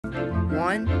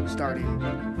1, starting.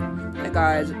 Hi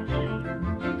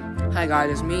guys,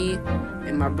 it's me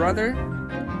and my brother,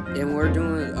 and we're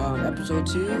doing episode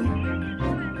 2.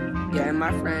 Yeah, and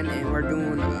my friend, and we're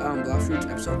doing Blox Fuits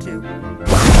episode 2.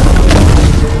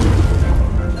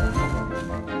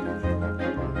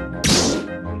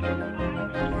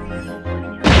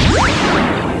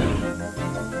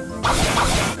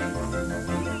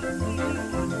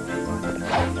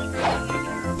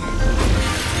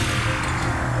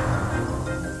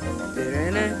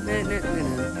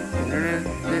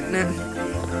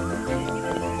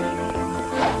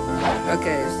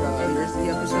 Okay, so here's the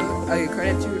episode. Okay,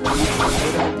 credit to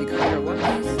the creator of One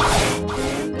Piece.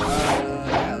 And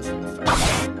yeah, let's start.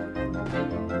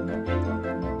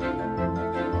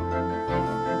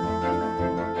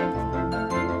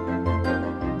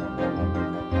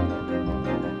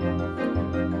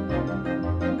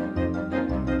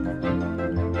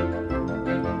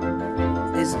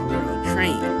 This is a little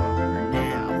train for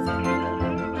now.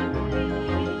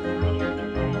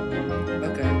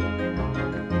 Okay.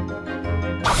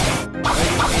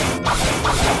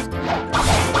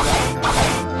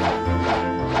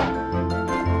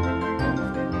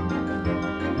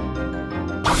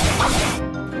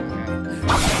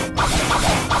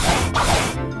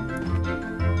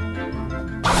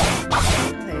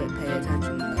 Pay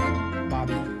attention,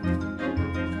 Bobby.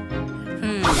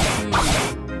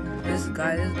 This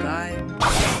guy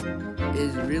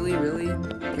is really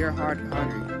pure harder. I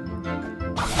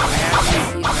have to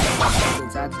see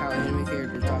because that's how anime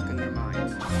characters talk in their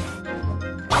minds.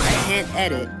 And I can't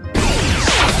edit,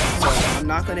 so I'm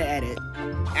not gonna edit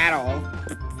at all.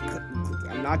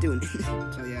 I'm not doing it.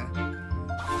 So yeah.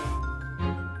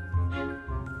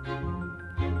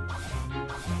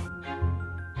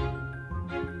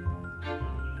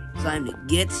 Time to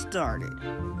get started.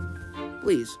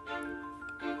 Please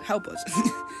help us.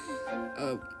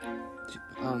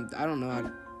 I don't know how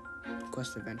to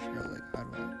quest adventure. Like, how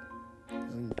do I?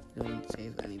 It doesn't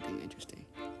say anything interesting.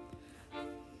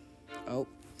 Oh,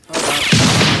 hold up.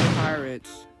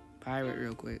 Pirate,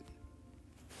 real quick.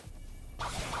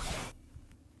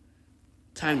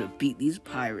 Time to beat these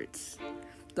pirates.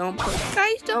 Don't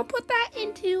put that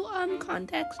into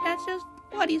context. That's just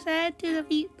what he said, to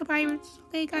defeat the pirates.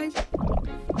 Okay, guys.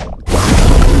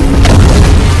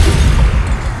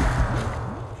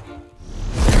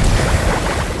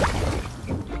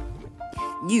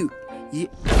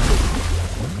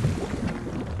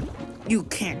 You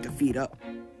can't defeat us.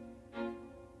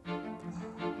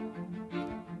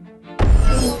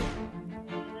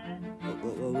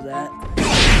 What was that?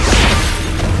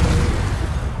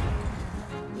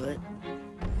 What?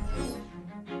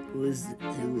 Who is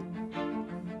who?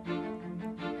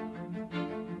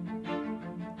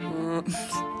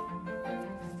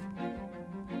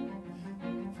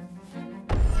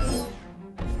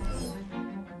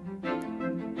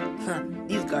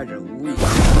 These guys are weak.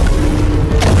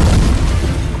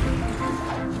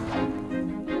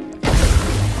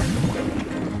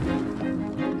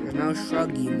 There's no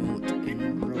shrug emote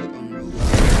in Roblox.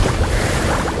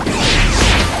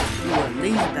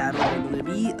 These battles are gonna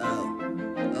be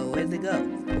where'd they go?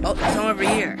 Oh, there's some over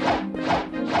here.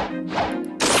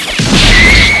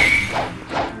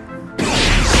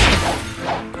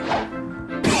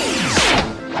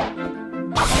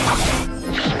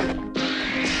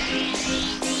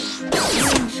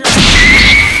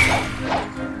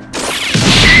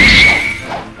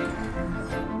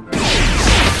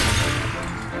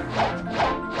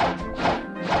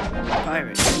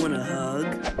 Pirate, you want a hug?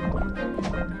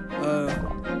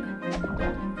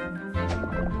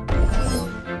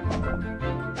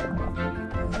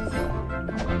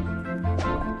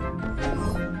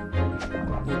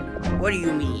 What do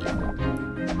you mean?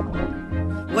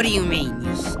 What do you mean,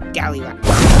 you scallywag?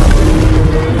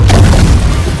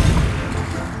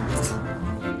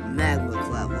 Magma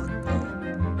Cloud, what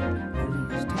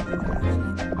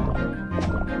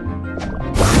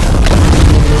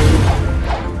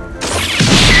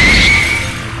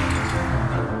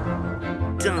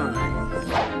done.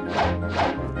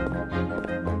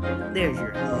 There's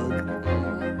your hug.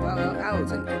 Well,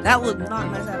 that was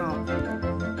not nice at all.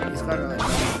 It's got like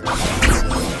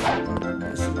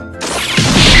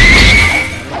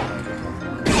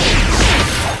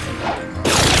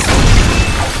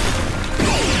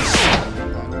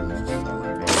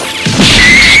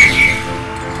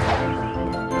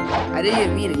I didn't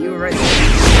even mean it. You were right there.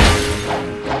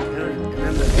 I don't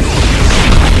remember.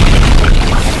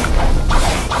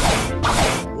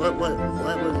 What was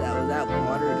that? Was that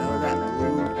water? Was that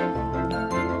blue?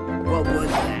 What was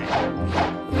that?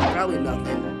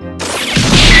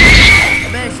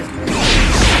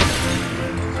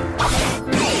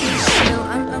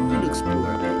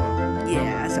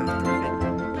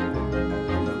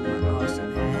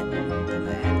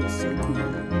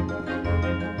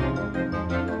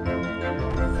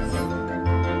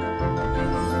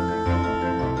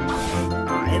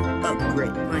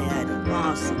 great. My head is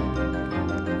awesome.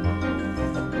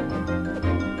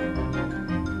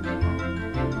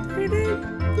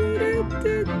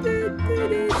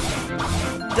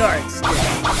 Dark skin.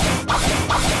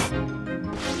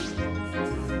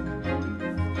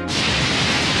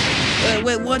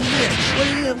 Wait, what is this? What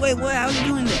is this? Wait, what? How's he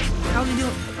doing this? How's he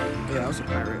doing? Oh, yeah, I was a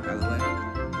pirate, by the way.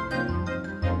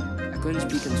 I couldn't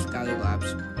speak in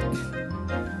Skylabs.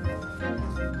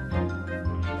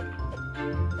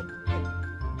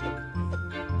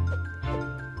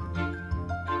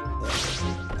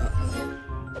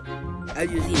 As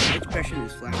you see, my expression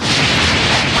is flat.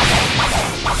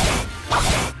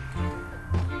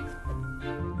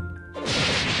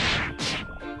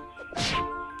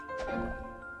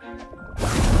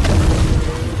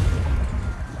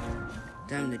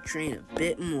 Time to train a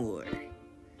bit more.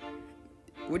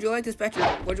 Would you like to set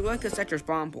your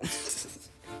spawn points?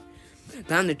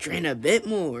 Time to train a bit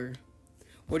more.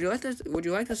 Would you like to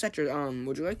set your spawn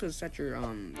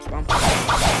points?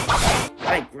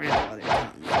 My grandfather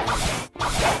taught me.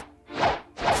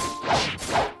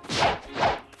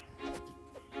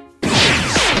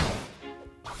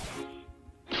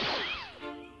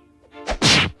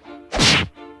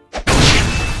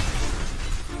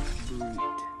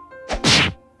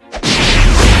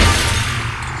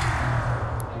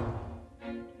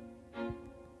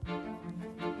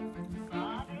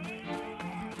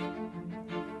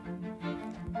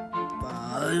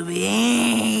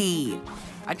 Bobby!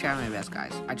 I tried my best,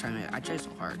 guys. I tried so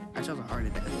hard. I tried so hard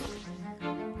at that.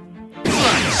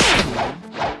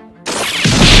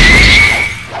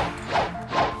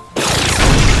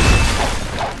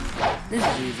 This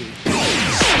is easy.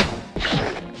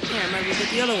 Yeah, I might get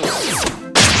the other one.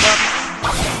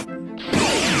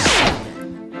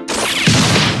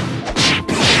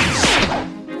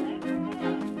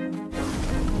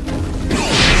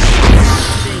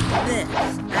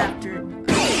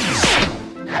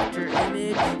 After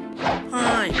image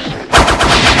time.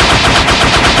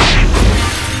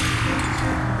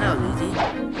 That was easy.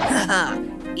 Haha,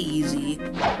 easy.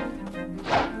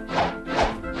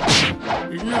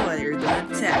 There's no way you're gonna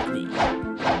attack me.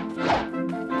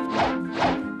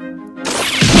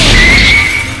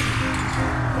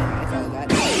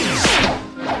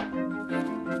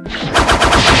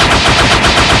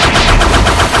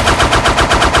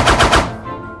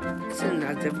 This isn't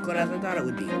as difficult as I thought it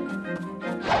would be.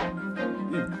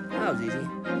 That was easy.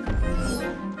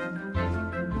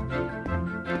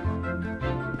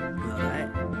 Alright.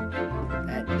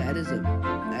 That is a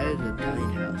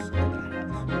dying house.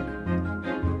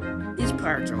 These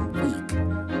parts are weak.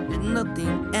 There's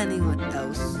nothing anyone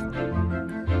else.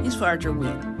 These parts are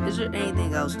weak. Is there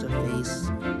anything else to face?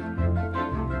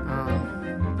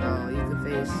 Oh, you can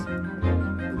face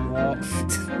the wall.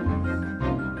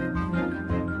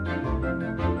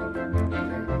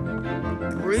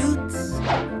 Brutes?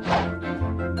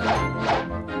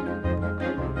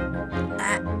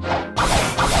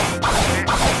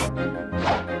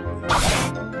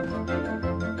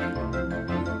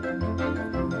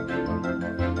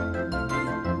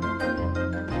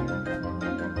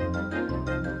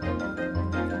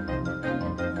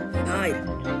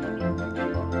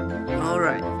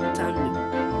 Alright,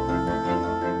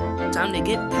 time to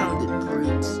get pounded,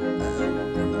 brutes.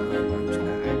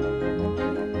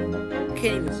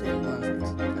 Can't even say nonsense.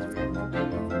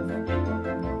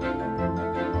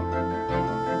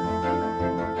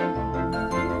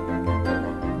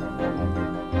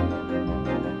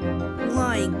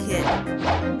 Flying kick.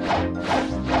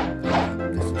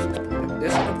 This is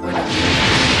the point of view.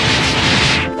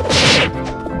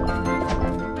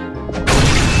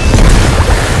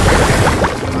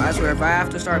 I swear, if I have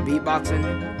to start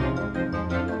beatboxing,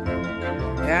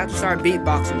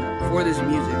 for this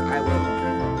music, I will.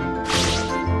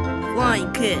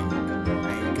 Flying kid. I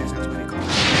guess that's what they call it.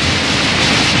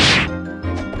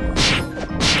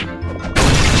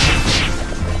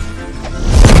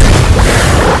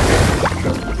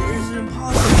 This is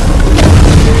impossible.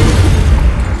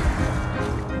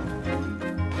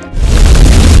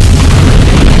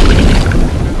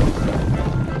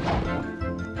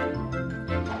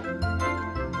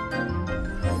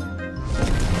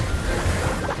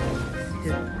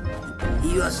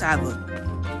 You must have a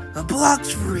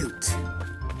Blox fruit.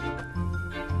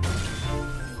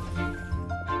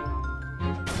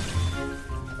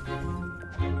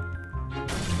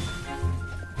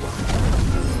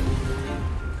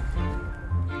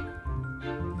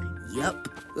 Yup.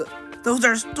 Those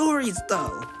are stories,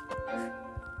 though.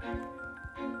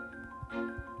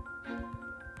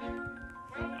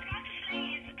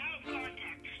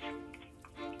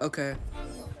 Okay.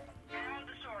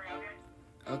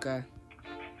 Okay.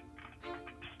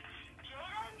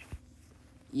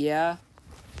 Yeah.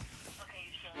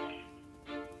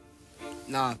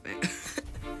 Nah, man.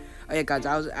 Oh yeah, guys,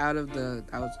 I was out of the.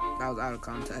 That was out of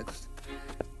context.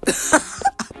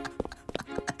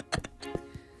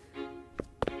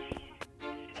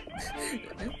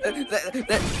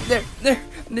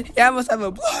 Yeah, I must have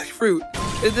a Blox fruit.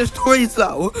 There's toys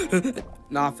though.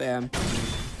 Nah, fam.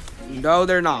 No,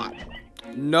 they're not.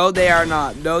 No, they are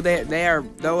not. No, they are.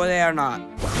 No, they are not.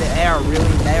 They are really.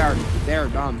 They are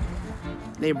dumb.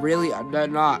 They really are. They're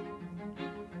not.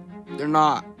 They're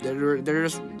not. They're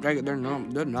just regular.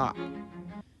 They're not.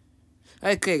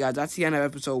 Okay, guys, that's the end of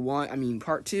episode 1. I mean,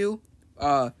 part 2.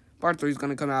 Part 3 is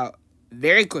gonna come out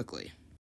very quickly.